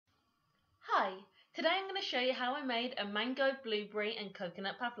Hi! Today I'm going to show you how I made a mango, blueberry and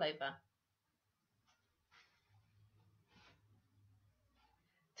coconut pavlova.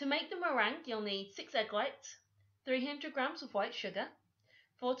 To make the meringue you'll need 6 egg whites, 300 grams of white sugar,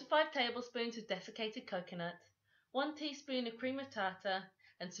 4 to 5 tablespoons of desiccated coconut, 1 teaspoon of cream of tartar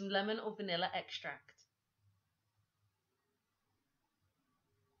and some lemon or vanilla extract.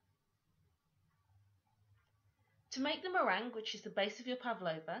 To make the meringue, which is the base of your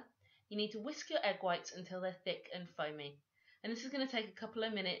pavlova, you need to whisk your egg whites until they're thick and foamy, and this is going to take a couple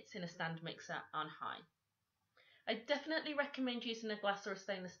of minutes in a stand mixer on high. I definitely recommend using a glass or a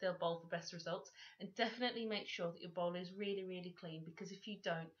stainless steel bowl for best results, and definitely make sure that your bowl is really clean, because if you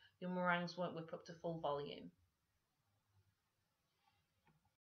don't, your meringues won't whip up to full volume.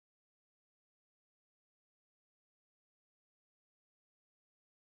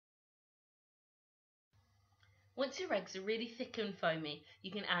 Once your eggs are really thick and foamy, you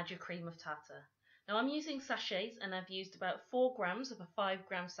can add your cream of tartar. Now I'm using sachets and I've used about 4 grams of a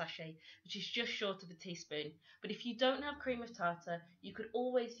 5-gram sachet, which is just short of a teaspoon. But if you don't have cream of tartar, you could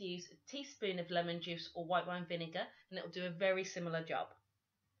always use a teaspoon of lemon juice or white wine vinegar and it will do a very similar job.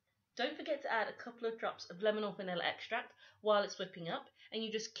 Don't forget to add a couple of drops of lemon or vanilla extract while it's whipping up, and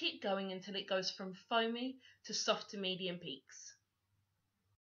you just keep going until it goes from foamy to soft to medium peaks.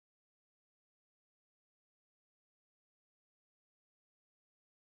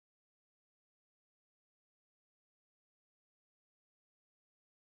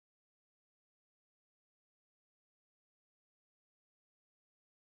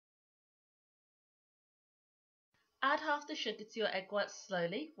 Add half the sugar to your egg whites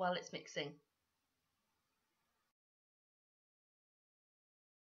slowly while it's mixing.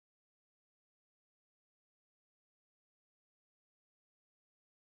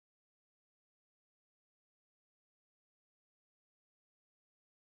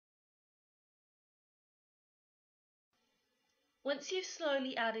 Once you've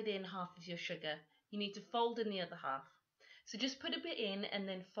slowly added in half of your sugar, you need to fold in the other half. So just put a bit in and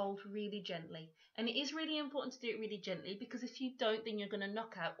then fold really gently. And it is really important to do it really gently, because if you don't, then you're going to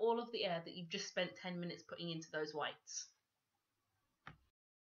knock out all of the air that you've just spent 10 minutes putting into those whites.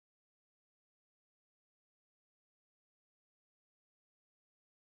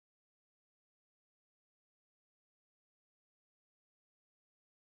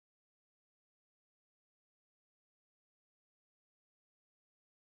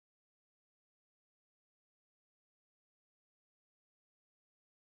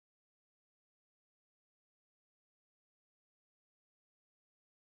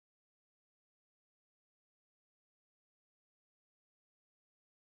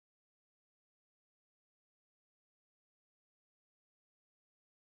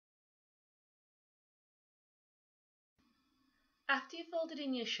 After you've folded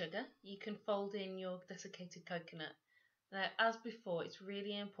in your sugar, you can fold in your desiccated coconut. Now, as before, it's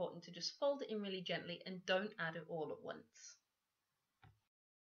really important to just fold it in really gently and don't add it all at once.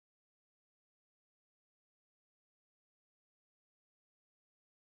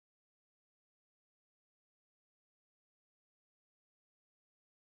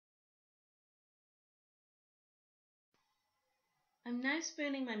 I'm now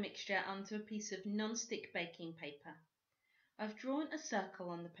spooning my mixture onto a piece of non-stick baking paper. I've drawn a circle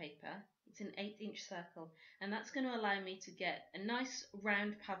on the paper. It's an 8-inch circle, and that's going to allow me to get a nice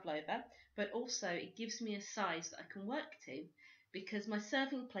round pavlova, but also it gives me a size that I can work to, because my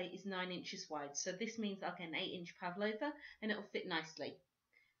serving plate is 9 inches wide, so this means I'll get an 8-inch pavlova and it'll fit nicely.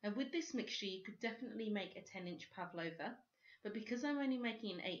 Now with this mixture you could definitely make a 10-inch pavlova, but because I'm only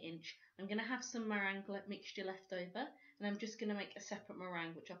making an 8-inch, I'm going to have some meringue mixture left over, and I'm just going to make a separate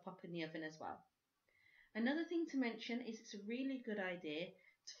meringue which I'll pop in the oven as well. Another thing to mention is it's a really good idea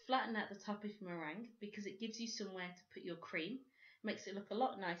to flatten out the top of your meringue, because it gives you somewhere to put your cream, makes it look a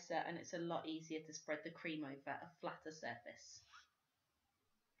lot nicer, and it's a lot easier to spread the cream over a flatter surface.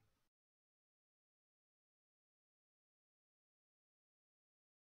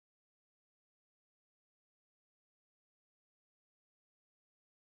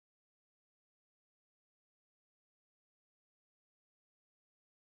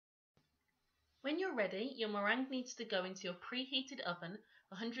 When you're ready, your meringue needs to go into your preheated oven,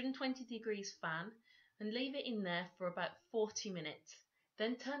 120 degrees fan, and leave it in there for about 40 minutes.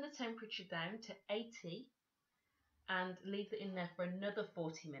 Then turn the temperature down to 80 and leave it in there for another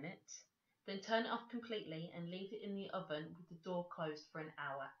 40 minutes. Then turn it off completely and leave it in the oven with the door closed for an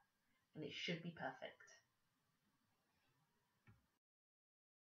hour, and it should be perfect.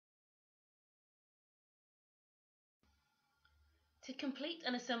 To complete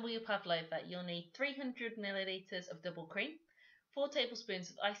and assemble your pavlova, you'll need 300 milliliters of double cream, 4 tablespoons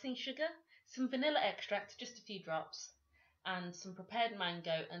of icing sugar, some vanilla extract, just a few drops, and some prepared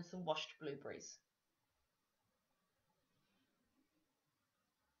mango and some washed blueberries.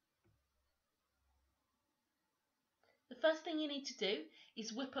 The first thing you need to do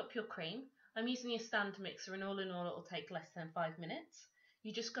is whip up your cream. I'm using a stand mixer, and all in all it will take less than 5 minutes.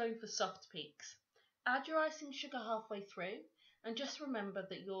 You're just going for soft peaks. Add your icing sugar halfway through, and just remember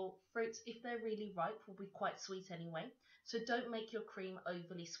that your fruits, if they're really ripe, will be quite sweet anyway, so don't make your cream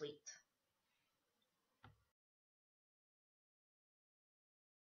overly sweet.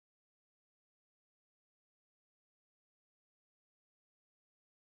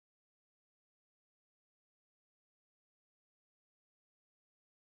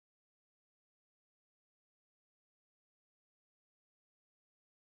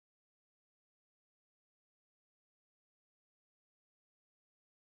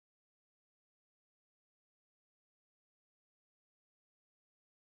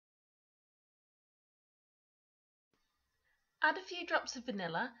 Add a few drops of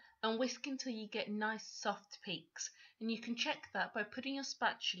vanilla and whisk until you get nice soft peaks, and you can check that by putting your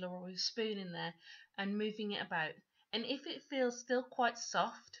spatula or your spoon in there and moving it about, and if it feels still quite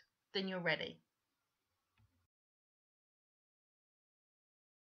soft, then you're ready.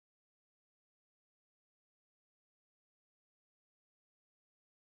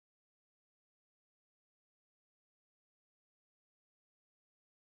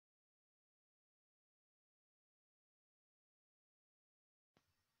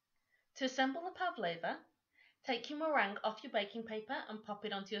 To assemble a pavlova, take your meringue off your baking paper and pop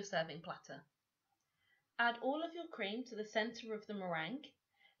it onto your serving platter. Add all of your cream to the centre of the meringue,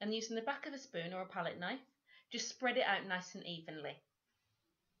 and using the back of a spoon or a palette knife, just spread it out nice and evenly.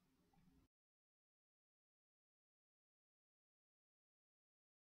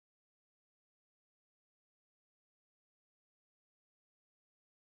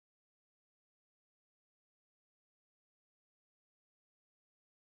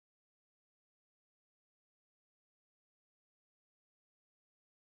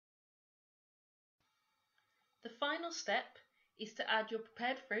 The final step is to add your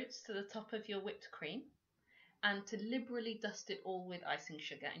prepared fruits to the top of your whipped cream and to liberally dust it all with icing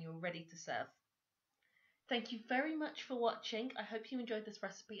sugar, and you're ready to serve. Thank you very much for watching. I hope you enjoyed this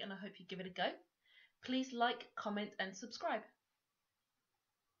recipe and I hope you give it a go. Please like, comment and subscribe.